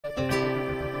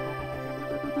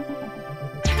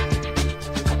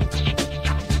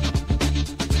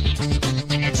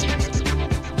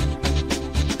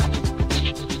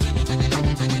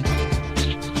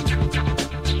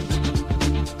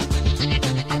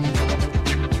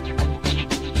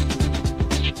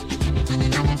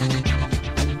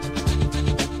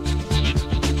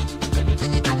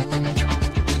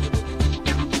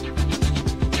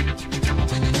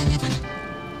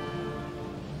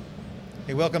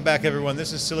Welcome back, everyone.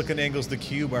 This is SiliconANGLE's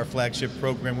theCUBE, our flagship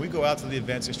program. We go out to the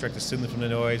events, extract the signal from the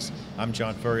noise. I'm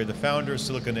John Furrier, the founder of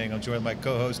SiliconANGLE. I'm joined by my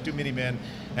co-host, Miniman,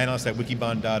 analyst at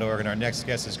wikibon.org, and our next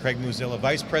guest is Craig Muzilla,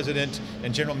 Vice President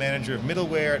and General Manager of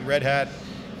Middleware at Red Hat.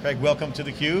 Craig, welcome to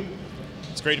theCUBE.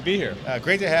 It's great to be here.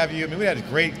 Great to have you. I mean, we had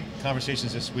great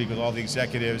conversations this week with all the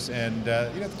executives, and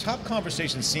the top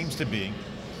conversation seems to be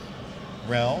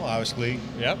RHEL, obviously.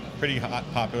 Yep. Pretty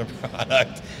hot, popular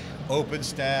product.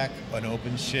 OpenStack, an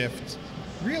OpenShift,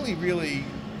 really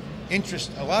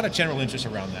a lot of general interest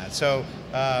around that. So,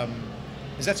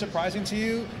 is that surprising to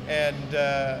you? And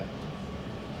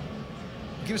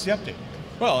give us the update.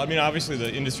 Well, I mean, obviously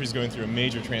the industry is going through a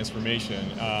major transformation,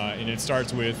 and it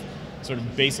starts with sort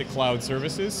of basic cloud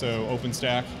services. So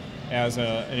OpenStack as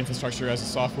an infrastructure, as a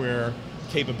software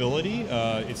capability,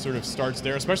 it sort of starts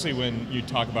there, especially when you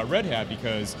talk about Red Hat,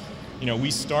 because we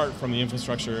start from the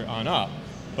infrastructure on up.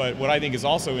 But what I think is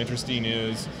also interesting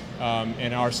is,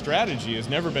 and our strategy has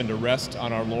never been to rest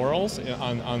on our laurels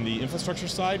on the infrastructure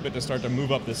side, but to start to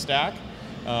move up the stack.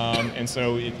 And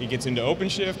so it gets into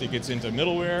OpenShift, it gets into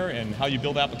middleware, and how you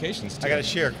build applications too. I got to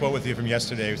share a quote with you from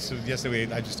yesterday. So yesterday,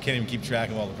 I just can't even keep track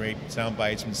of all the great sound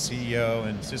bites from the CEO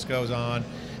and Cisco's on.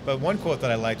 But one quote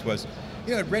that I liked was,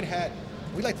 at Red Hat,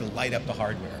 we like to light up the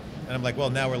hardware. And I'm like, well,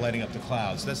 now we're lighting up the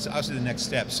cloud. So that's obviously the next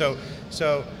step. So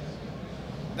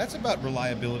that's about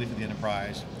reliability for the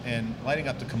enterprise and lighting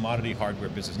up the commodity hardware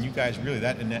business. And you guys really,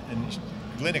 and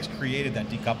Linux created that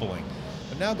decoupling.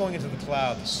 But now going into the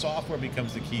cloud, the software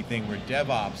becomes the key thing, where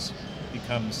DevOps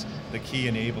becomes the key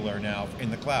enabler now in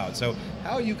the cloud. So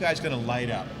how are you guys going to light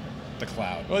up the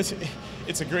cloud? Well,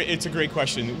 it's a great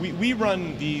question. We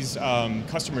run these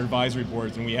customer advisory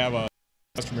boards, and we have a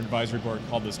customer advisory board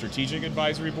called the Strategic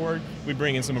Advisory Board. We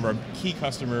bring in some of our key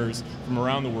customers from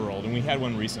around the world, and we had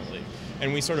one recently.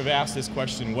 And we sort of asked this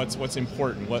question: what's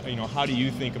important? How do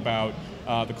you think about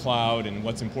the cloud and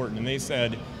what's important? And they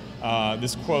said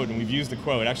this quote, and we've used the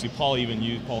quote. Actually,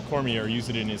 Paul Cormier used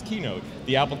it in his keynote.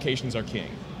 The applications are king.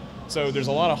 So there's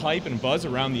a lot of hype and buzz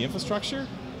around the infrastructure,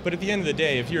 but at the end of the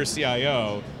day, if you're a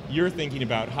CIO, you're thinking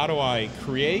about how do I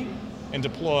create and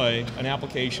deploy an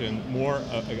application more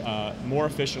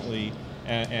efficiently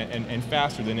and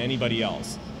faster than anybody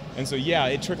else. And so yeah,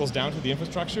 it trickles down to the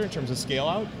infrastructure in terms of scale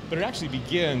out, but it actually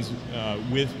begins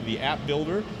with the app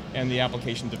builder and the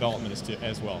application development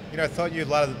as well. I thought you had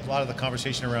a lot of the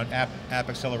conversation around app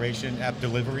acceleration, app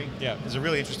delivery. Yeah. It's a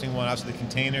really interesting one. Obviously the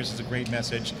containers is a great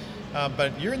message.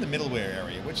 But you're in the middleware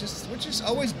area, which has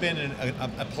always been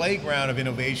a playground of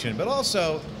innovation, but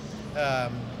also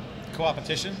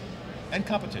co-opetition and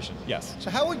competition. Yes. So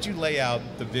how would you lay out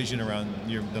the vision around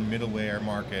the middleware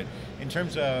market in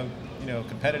terms of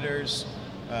competitors,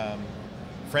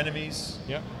 frenemies,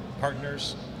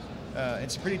 partners?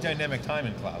 It's a pretty dynamic time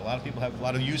in cloud. A lot of people have a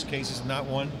lot of use cases, not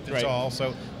one fits all.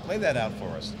 So lay that out for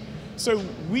us. So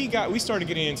we started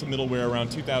getting into middleware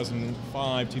around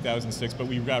 2005, 2006, but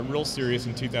we got real serious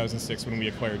in 2006 when we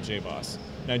acquired JBoss.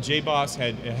 Now JBoss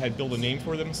had built a name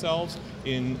for themselves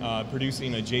in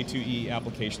producing a J2E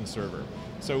application server.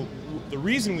 So the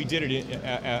reason we did it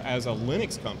as a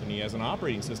Linux company, as an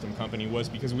operating system company, was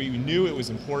because we knew it was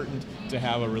important to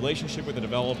have a relationship with the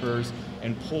developers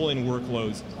and pull in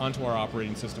workloads onto our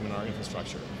operating system and our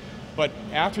infrastructure. But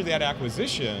after that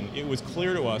acquisition, it was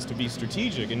clear to us to be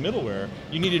strategic in middleware,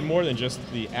 you needed more than just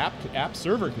the app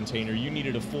server container, you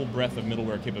needed a full breadth of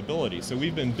middleware capability. So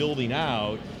we've been building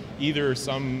out either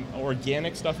some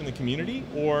organic stuff in the community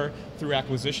or through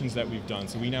acquisitions that we've done.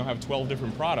 So we now have 12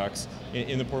 different products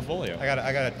in the portfolio. I got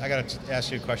to ask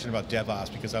you a question about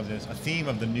DevOps, because a theme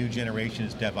of the new generation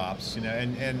is DevOps,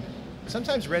 and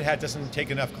sometimes Red Hat doesn't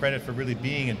take enough credit for really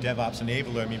being a DevOps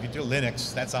enabler. I mean, if you do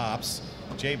Linux, that's ops.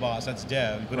 JBoss, that's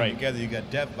dev. You put them together, you got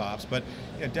DevOps. But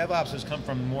DevOps has come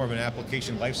from more of an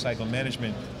application lifecycle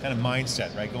management kind of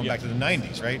mindset, right? Going back to the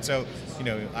 90s, right? So,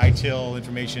 ITIL,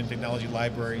 information technology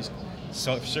libraries,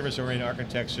 service-oriented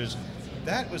architectures.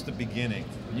 That was the beginning.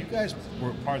 You guys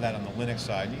were part of that on the Linux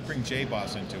side. You bring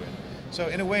JBoss into it. So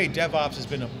in a way, DevOps has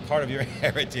been a part of your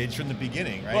heritage from the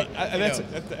beginning, right?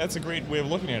 Well, that's a great way of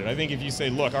looking at it. I think if you say,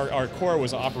 look, our core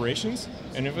was operations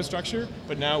and infrastructure,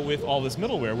 but now with all this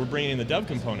middleware, we're bringing in the dev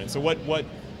component. So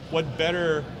what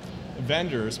better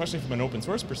vendor, especially from an open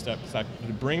source perspective,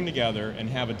 to bring them together and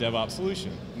have a DevOps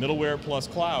solution? Middleware plus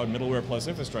cloud, middleware plus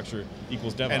infrastructure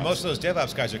equals DevOps. And most of those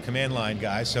DevOps guys are command line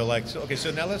guys. So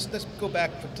so now let's go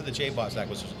back to the JBoss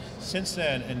acquisition. Since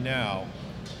then and now,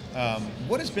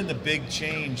 what has been the big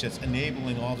change that's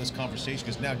enabling all this conversation?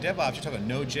 Because now DevOps, you're talking about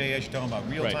Node.js, you're talking about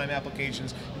real-time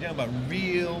applications, you're talking about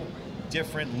real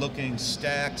different looking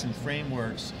stacks and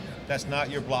frameworks that's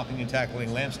not your blocking and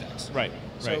tackling lamp stacks. Right.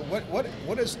 So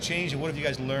what has changed, and what have you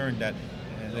guys learned that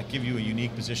give you a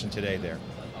unique position today there?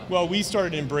 Well, we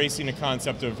started embracing a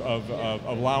concept of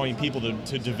allowing people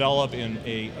to develop in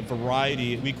a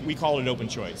variety, we call it open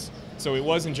choice. So it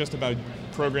wasn't just about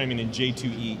programming in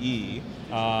J2EE,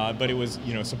 but it was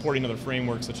supporting other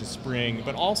frameworks such as Spring,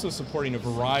 but also supporting a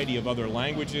variety of other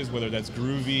languages, whether that's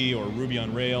Groovy or Ruby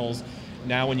on Rails.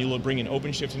 Now when you bring in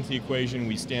OpenShift into the equation,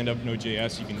 we stand up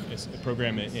Node.js, you can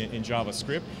program it in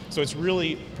JavaScript. So it's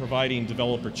really providing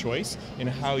developer choice in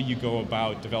how you go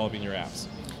about developing your apps.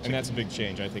 And that's a big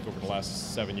change, I think, over the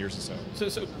last 7 years or so.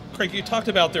 So Craig, you talked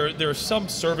about there are some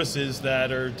services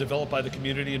that are developed by the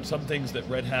community and some things that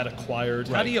Red Hat acquired.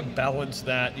 Right. How do you balance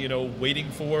that,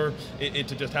 waiting for it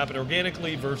to just happen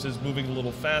organically versus moving a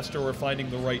little faster or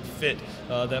finding the right fit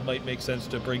that might make sense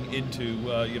to bring into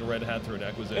Red Hat through an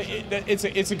acquisition?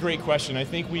 It's a great question. I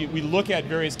think we look at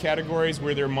various categories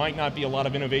where there might not be a lot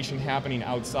of innovation happening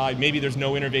outside. Maybe there's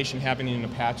no innovation happening in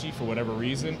Apache for whatever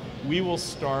reason. We will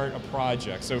start a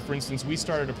project. So for instance, we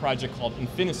started a project called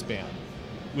Infinispan,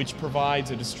 which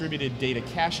provides a distributed data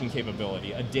caching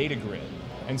capability, a data grid.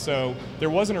 And so there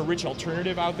wasn't a rich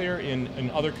alternative out there in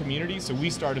other communities, so we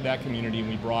started that community and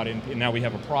we brought in, and now we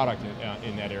have a product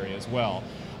in that area as well.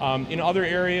 In other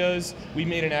areas, we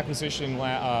made an acquisition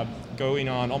going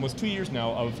on almost 2 years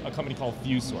now of a company called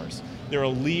FuseSource. They're a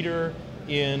leader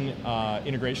in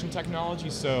integration technology,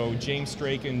 so James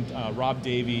Strake and Rob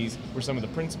Davies were some of the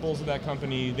principals of that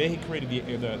company. They had created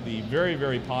the very,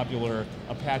 very popular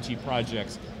Apache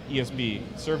projects, ESB,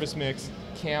 Service Mix,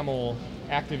 Camel,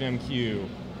 ActiveMQ,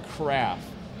 Craft,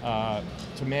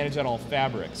 to manage that all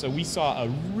Fabric. So we saw a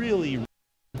really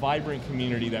vibrant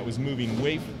community that was moving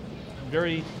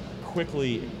very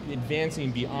quickly,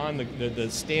 advancing beyond the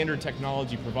standard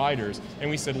technology providers, and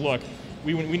we said, look,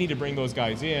 we need to bring those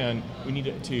guys in. We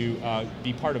need to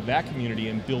be part of that community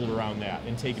and build around that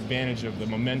and take advantage of the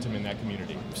momentum in that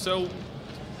community. So,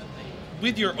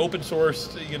 with your open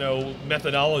source,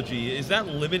 methodology, is that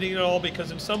limiting at all?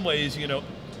 Because in some ways,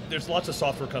 there's lots of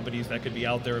software companies that could be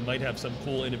out there and might have some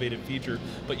cool, innovative feature,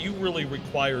 but you really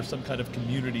require some kind of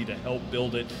community to help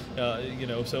build it.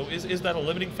 So is that a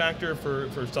limiting factor for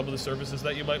some of the services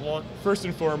that you might want? First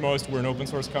and foremost, we're an open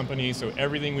source company, so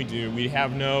everything we do, we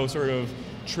have no sort of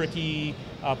tricky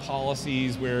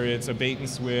policies where it's a bait and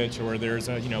switch or there's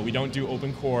we don't do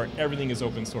open core. Everything is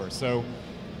open source. So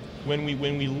when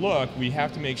we look, we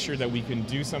have to make sure that we can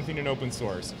do something in open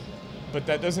source. But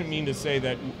that doesn't mean to say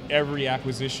that every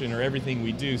acquisition or everything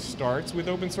we do starts with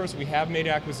open source. We have made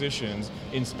acquisitions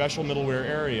in special middleware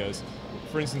areas.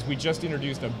 For instance, we just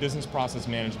introduced a business process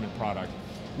management product.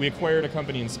 We acquired a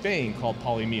company in Spain called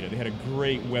Polymeta. They had a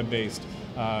great web-based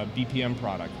BPM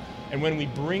product. And when we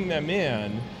bring them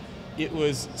in, it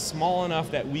was small enough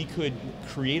that we could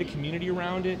create a community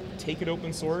around it, take it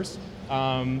open source.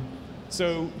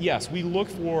 So yes, we look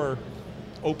for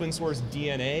open source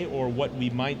DNA, or what we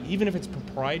might, even if it's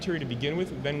proprietary to begin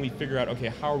with, then we figure out, okay,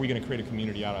 how are we going to create a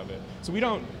community out of it? So we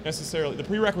don't necessarily, the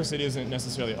prerequisite isn't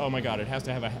necessarily, oh my God, it has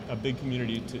to have a big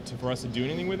community for us to do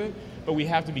anything with it, but we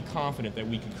have to be confident that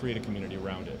we can create a community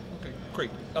around it. Okay,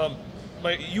 great.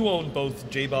 You own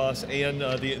both JBoss and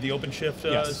the OpenShift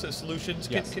yes. solutions.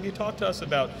 Yes. Can you talk to us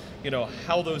about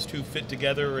how those two fit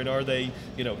together, and are they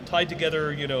tied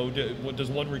together? Does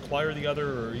one require the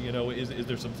other, or is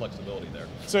there some flexibility there?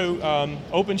 So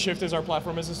OpenShift is our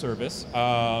platform as a service,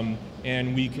 and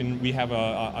we have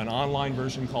an online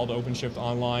version called OpenShift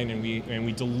Online, and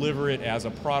we deliver it as a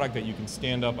product that you can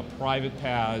stand up a private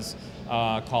PaaS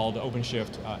called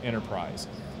OpenShift Enterprise.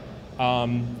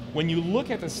 When you look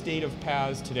at the state of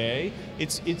PaaS today,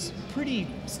 it's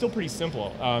still pretty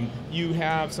simple. You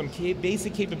have some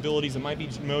basic capabilities. It might be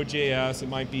Node.js, it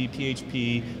might be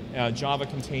PHP, Java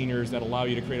containers that allow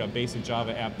you to create a basic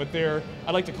Java app. But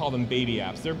I like to call them baby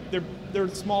apps. They're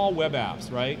small web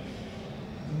apps, right?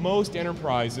 Most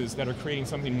enterprises that are creating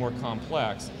something more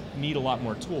complex need a lot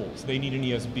more tools. They need an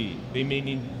ESB. They may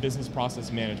need business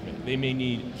process management. They may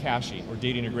need caching or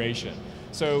data integration.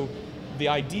 So the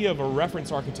idea of a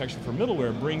reference architecture for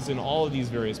middleware brings in all of these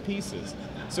various pieces.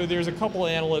 So there's a couple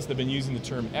of analysts that have been using the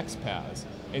term XPaaS.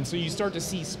 And so you start to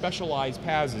see specialized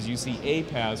PaaSes. You see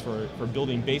APaaS for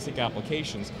building basic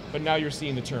applications, but now you're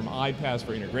seeing the term iPaaS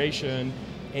for integration,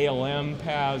 ALM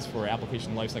PaaS for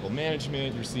application lifecycle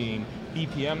management, you're seeing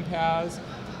BPM PaaS.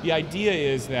 The idea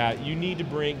is that you need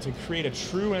to create a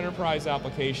true enterprise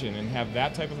application and have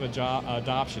that type of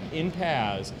adoption in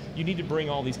PaaS, you need to bring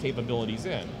all these capabilities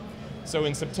in. So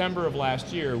in September of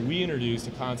last year, we introduced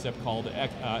a concept called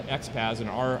XPaaS, and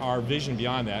our vision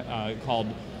beyond that called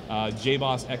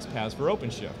JBoss XPaaS for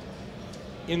OpenShift.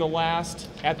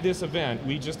 At this event,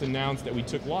 we just announced that we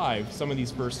took live some of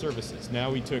these first services.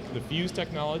 Now we took the Fuse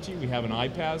technology, we have an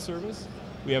iPaaS service,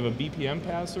 we have a BPM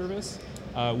PaaS service,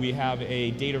 we have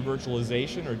a data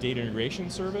virtualization or data integration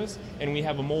service, and we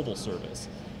have a mobile service.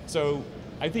 So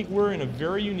I think we're in a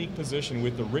very unique position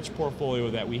with the rich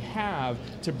portfolio that we have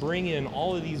to bring in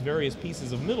all of these various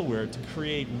pieces of middleware to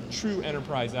create true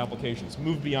enterprise applications,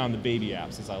 move beyond the baby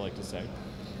apps, as I like to say.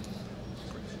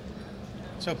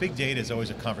 So big data is always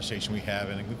a conversation we have,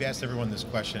 and we've asked everyone this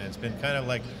question, and it's been kind of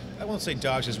like, I won't say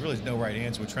dogs, there's really no right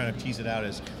answer. We're trying to tease it out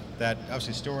as that,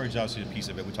 obviously storage is obviously a piece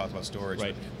of it, we talked about storage.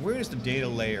 Right. Where does the data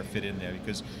layer fit in there?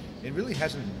 Because it really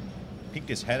hasn't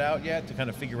peeked its head out yet to kind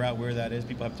of figure out where that is.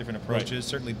 People have different approaches. Right.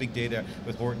 Certainly big data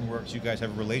with Hortonworks, you guys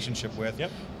have a relationship with.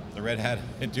 Yep. The Red Hat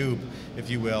Hadoop,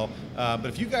 if you will. But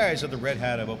if you guys are the Red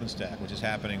Hat of OpenStack, which is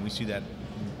happening, we see that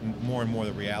more and more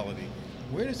the reality.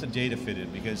 Where does the data fit in?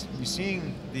 Because you're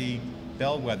seeing the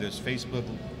bellwethers, Facebook,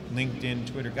 LinkedIn,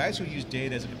 Twitter, guys who use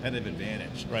data as a competitive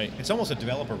advantage. Right. It's almost a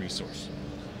developer resource.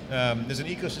 There's an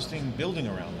ecosystem building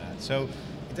around that. So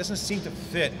it doesn't seem to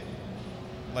fit,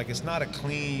 like it's not a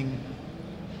clean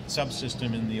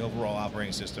subsystem in the overall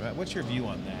operating system. What's your view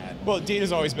on that? Well,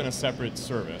 data's always been a separate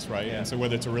service, right? Yeah. And so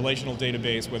whether it's a relational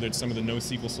database, whether it's some of the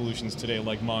NoSQL solutions today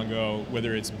like Mongo,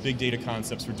 whether it's big data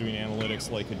concepts for doing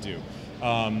analytics like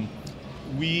Hadoop.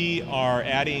 We are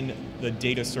adding the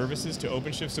data services to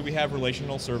OpenShift, so we have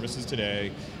relational services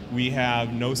today. We have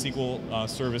NoSQL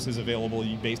services available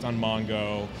based on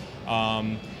Mongo.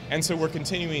 And so we're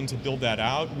continuing to build that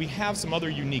out. We have some other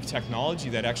unique technology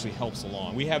that actually helps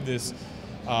along. We have this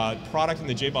product in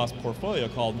the JBoss portfolio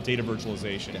called data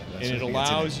virtualization, and it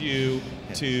allows you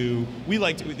to.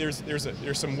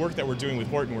 There's some work that we're doing with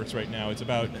Hortonworks right now. It's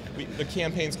about the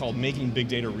campaign's called Making Big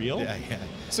Data Real. Yeah.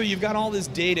 So you've got all this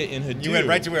data in Hadoop. You went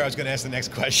right to where I was going to ask the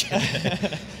next question.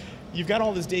 You've got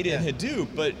all this data in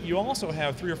Hadoop, but you also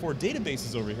have 3 or 4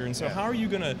 databases over here. And so how are you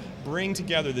going to bring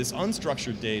together this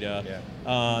unstructured data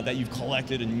that you've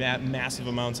collected in massive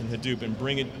amounts in Hadoop and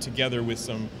bring it together with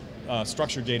some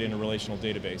structured data in a relational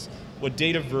database? What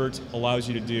DataVirt allows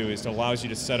you to do is it allows you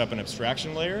to set up an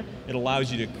abstraction layer, it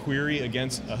allows you to query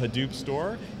against a Hadoop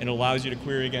store, and it allows you to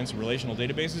query against relational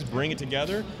databases, bring it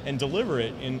together, and deliver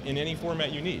it in any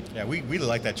format you need. Yeah, we really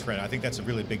like that trend. I think that's a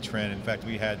really big trend. In fact,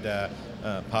 we had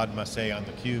Padma say on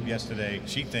theCUBE yesterday,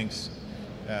 she thinks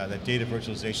that data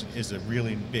virtualization is a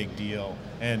really big deal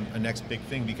and a next big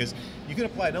thing, because you can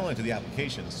apply it not only to the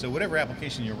applications, so whatever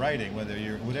application you're writing,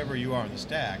 whatever you are in the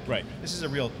stack, this is a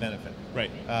real benefit.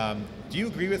 Right. Do you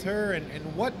agree with her, and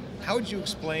how would you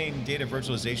explain data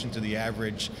virtualization to the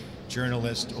average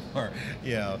journalist or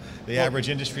the average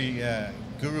industry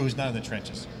guru who's not in the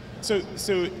trenches? So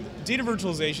data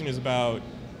virtualization is about,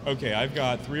 okay, I've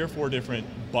got 3 or 4 different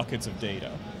buckets of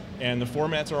data, and the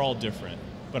formats are all different.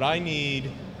 But I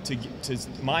need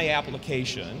my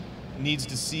application needs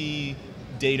to see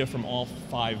data from all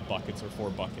 5 buckets or 4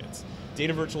 buckets.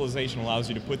 Data virtualization allows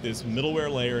you to put this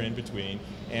middleware layer in between,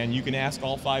 and you can ask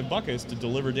all 5 buckets to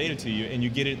deliver data to you, and you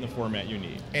get it in the format you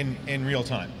need. In real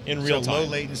time. In real time. Low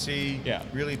latency,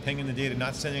 really pinging the data,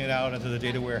 not sending it out into the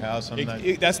data warehouse.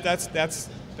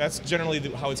 That's generally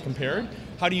how it's compared.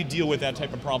 How do you deal with that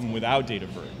type of problem without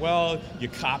DataVirt? Well, you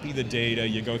copy the data,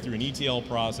 you go through an ETL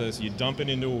process, you dump it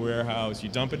into a warehouse, you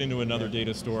dump it into another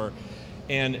data store,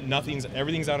 and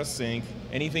everything's out of sync.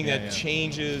 Anything that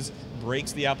changes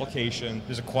breaks the application.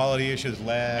 There's a quality issue, there's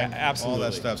lag, absolutely. all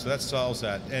that stuff. So that solves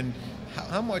that. And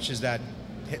how much is that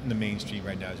hitting the mainstream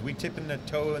right now? Is we tipping the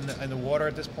toe in the water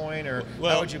at this point, or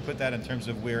how would you put that in terms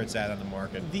of where it's at on the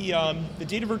market? The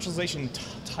data virtualization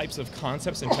types of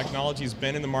concepts and technology has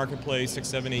been in the marketplace 6,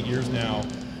 7, 8 years now.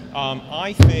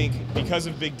 I think because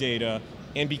of big data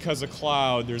and because of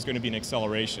cloud, there's going to be an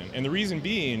acceleration. And the reason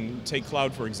being, take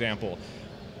cloud for example.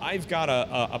 I've got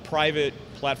a private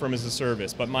platform as a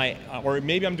service, but or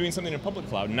maybe I'm doing something in a public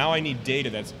cloud. Now I need data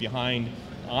that's behind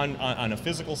on a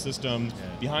physical system,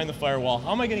 behind the firewall.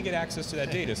 How am I going to get access to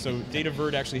that data? So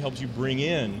DataVirt actually helps you bring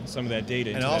in some of that data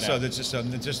into that app. And also,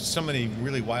 there's just so many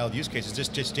really wild use cases,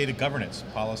 just data governance,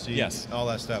 policy, all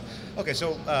that stuff. Okay,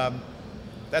 so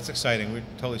that's exciting. We're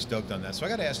totally stoked on that. So I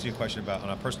got to ask you a question about, on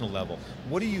a personal level,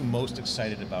 what are you most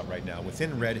excited about right now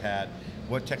within Red Hat?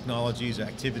 What technologies,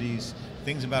 activities,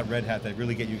 things about Red Hat that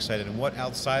really get you excited, and what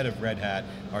outside of Red Hat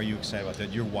are you excited about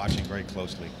that you're watching very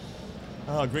closely?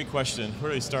 Oh, great question. Where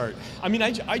do I start? I mean,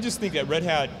 I just think at Red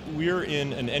Hat, we're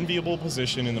in an enviable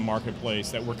position in the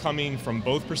marketplace that we're coming from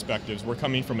both perspectives. We're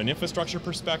coming from an infrastructure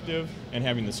perspective and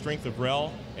having the strength of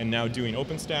RHEL and now doing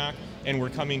OpenStack, and we're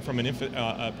coming from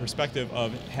a perspective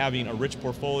of having a rich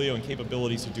portfolio and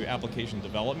capabilities to do application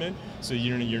development. So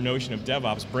your notion of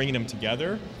DevOps, bringing them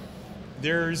together,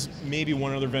 there's maybe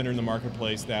one other vendor in the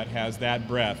marketplace that has that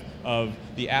breadth of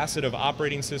the asset of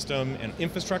operating system and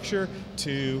infrastructure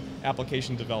to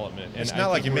application development. And it's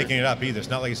not like you're making it up either. It's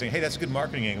not like you're saying, hey, that's a good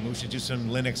marketing angle. We should do some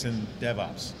Linux and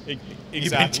DevOps.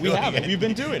 Exactly. We have it. We've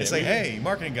been doing it. It's like, hey,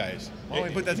 marketing guys, why don't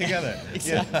we put that together?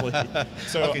 Exactly. Yeah.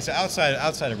 Okay, so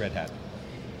outside of Red Hat.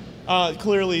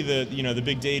 Clearly, the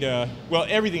big data. Well,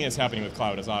 everything that's happening with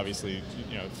cloud is obviously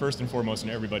first and foremost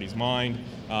in everybody's mind.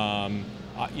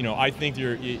 I think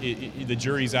the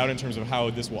jury's out in terms of how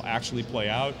this will actually play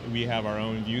out. We have our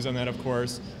own views on that, of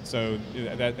course, so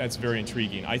that's very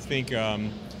intriguing. I think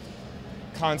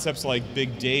concepts like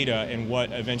big data and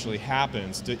what eventually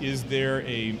happens, is there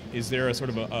a sort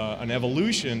of an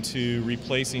evolution to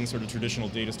replacing sort of traditional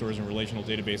data stores and relational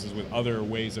databases with other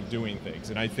ways of doing things?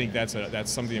 And I think that's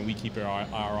something that we keep our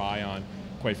eye on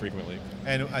quite frequently.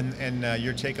 And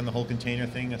your take on the whole container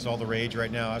thing? That's all the rage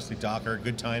right now. Obviously, Docker,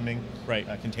 good timing. Right.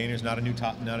 Containers, not a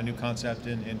new concept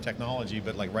in technology,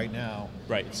 but like right now,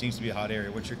 right. It seems to be a hot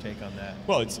area. What's your take on that?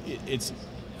 Well, it's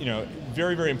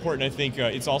very, very important. I think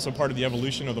it's also part of the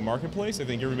evolution of the marketplace. I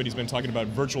think everybody's been talking about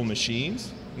virtual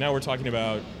machines. Now we're talking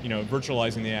about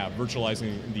virtualizing the app,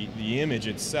 virtualizing the image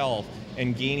itself,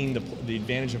 and gaining the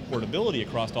advantage of portability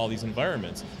across all these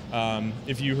environments.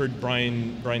 If you heard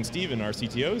Brian Steven, our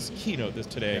CTO's keynote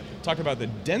today, talk about the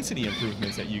density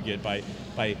improvements that you get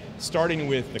by starting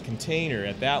with the container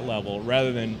at that level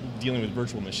rather than dealing with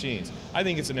virtual machines. I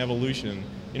think it's an evolution.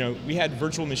 We had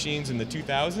virtual machines in the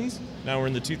 2000s. Now we're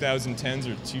in the 2010s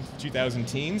or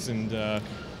 2010s, and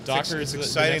Docker is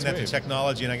exciting that the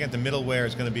technology, and again, the middleware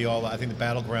is going to be I think the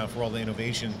battleground for all the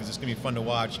innovation, because it's going to be fun to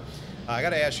watch. I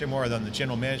got to ask you more on the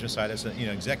general management side. As an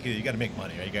executive, you got to make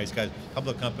money, right? You guys got a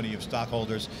public company, you have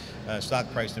stockholders, stock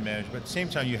price to manage, but at the same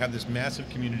time, you have this massive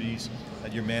communities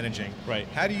that you're managing. Right.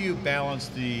 How do you balance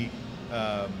the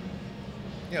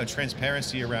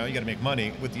transparency around, you got to make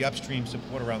money, with the upstream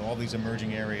support around all these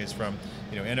emerging areas from,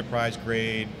 enterprise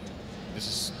grade, this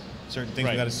is certain things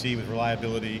we got to see with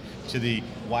reliability, to the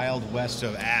wild west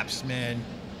of apps, man,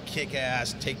 kick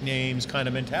ass, take names kind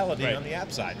of mentality on the app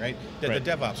side, right? The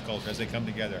DevOps culture as they come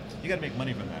together. You got to make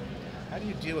money from that. How do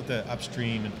you deal with the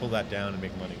upstream and pull that down and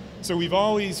make money? So we've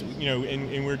always,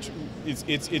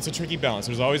 it's a tricky balance.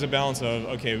 There's always a balance of,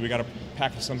 okay, we got to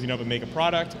package something up and make a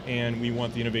product, and we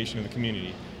want the innovation of the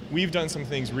community. We've done some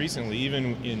things recently,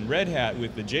 even in Red Hat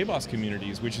with the JBoss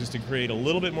communities, which is to create a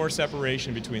little bit more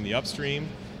separation between the upstream.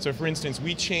 So for instance,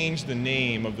 we changed the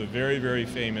name of the very, very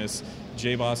famous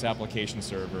JBoss application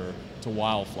server to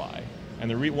Wildfly.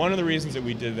 And one of the reasons that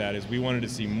we did that is we wanted to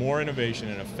see more innovation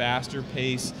and a faster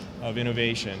pace of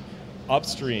innovation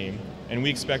upstream, and we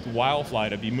expect Wildfly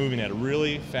to be moving at a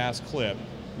really fast clip.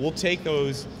 We'll take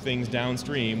those things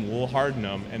downstream, we'll harden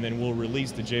them, and then we'll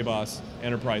release the JBoss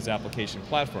Enterprise Application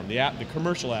Platform, the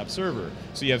commercial app server.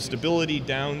 So you have stability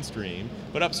downstream,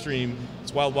 but upstream,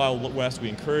 it's wild, wild west. We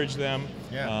encourage them,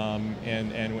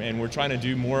 and we're trying to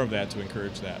do more of that to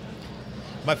encourage that.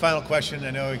 My final question, I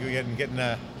know we're getting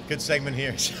a good segment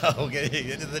here, so we'll get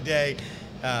into the day,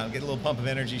 get a little pump of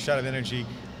energy, shot of energy.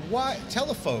 Tell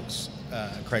the folks,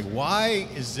 Craig, why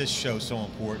is this show so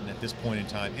important at this point in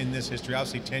time in this history?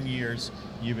 Obviously 10 years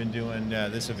you've been doing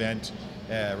this event.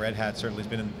 Red Hat certainly has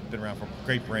been around for a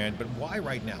great brand, but why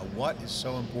right now? What is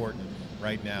so important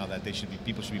right now that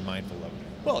people should be mindful of?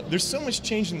 Well, there's so much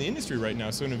change in the industry right now,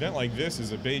 so an event like this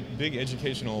is a big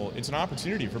educational, it's an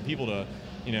opportunity for people to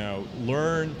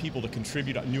learn, people to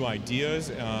contribute new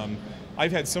ideas.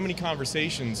 I've had so many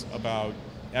conversations about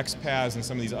XPaths and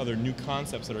some of these other new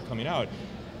concepts that are coming out.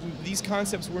 These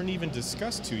concepts weren't even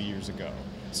discussed 2 years ago.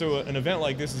 So an event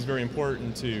like this is very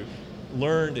important to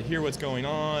learn, to hear what's going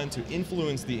on, to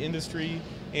influence the industry.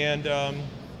 And I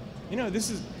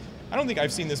don't think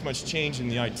I've seen this much change in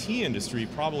the IT industry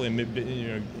probably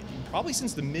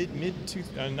since the mid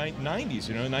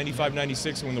 90s, 95,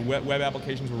 96, when the web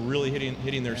applications were really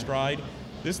hitting their stride.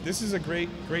 This is a great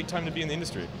time to be in the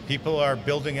industry. People are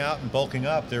building out and bulking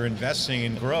up. They're investing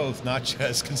in growth, not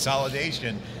just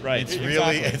consolidation. Right. It's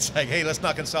really, it's like, hey, let's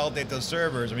not consolidate those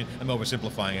servers. I mean, I'm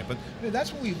oversimplifying it, but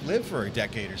that's what we lived for a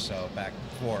decade or so back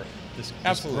before this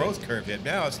growth curve hit.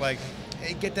 Now it's like,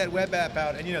 hey, get that web app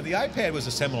out. And the iPad was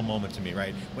a seminal moment to me,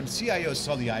 right? When CIOs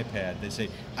saw the iPad, they say,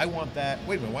 I want that.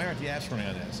 Wait a minute, why aren't the apps running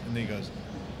on this? And then he goes,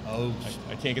 oh,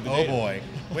 I can't get the data. Oh boy,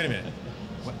 wait a minute.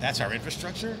 What, that's our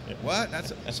infrastructure?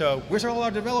 What? So where's all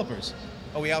our developers?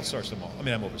 Oh, we outsource them all. I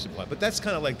mean, I'm oversimplifying, but that's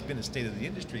kind of like been the state of the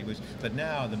industry. But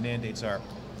now the mandates are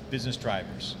business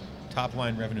drivers, top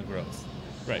line revenue growth.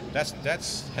 Right.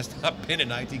 That's has not been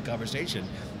an IT conversation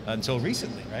until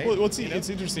recently, right? Well, it's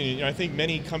interesting. I think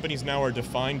many companies now are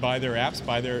defined by their apps,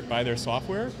 by their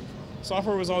software.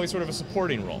 Software was always sort of a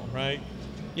supporting role, right?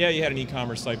 Yeah, you had an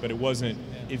e-commerce site, but it wasn't.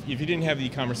 If you didn't have the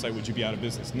e-commerce site, would you be out of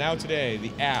business? Now today, the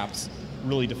apps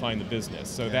really define the business.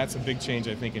 So that's a big change,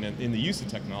 I think, in the use of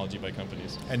technology by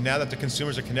companies. And now that the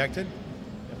consumers are connected,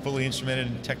 fully instrumented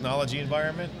in technology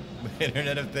environment,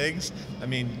 Internet of Things, I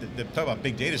mean, talk about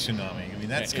big data tsunami. I mean,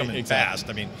 that's coming fast.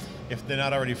 I mean, if they're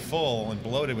not already full and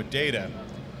bloated with data,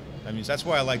 I mean, that's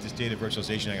why I like this data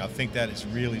virtualization. I think that is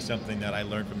really something that I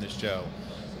learned from this show,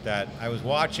 that I was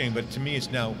watching, but to me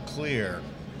it's now clear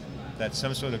that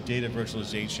some sort of data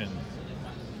virtualization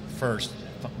first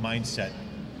mindset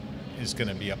is going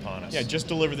to be upon us. Yeah, just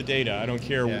deliver the data. I don't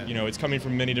care, it's coming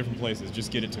from many different places.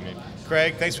 Just get it to me.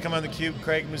 Craig, thanks for coming on theCUBE.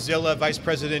 Craig Muzilla, Vice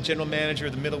President, General Manager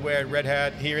of the middleware at Red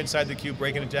Hat, here inside theCUBE,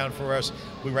 breaking it down for us.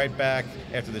 We'll be right back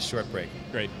after this short break.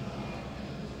 Great.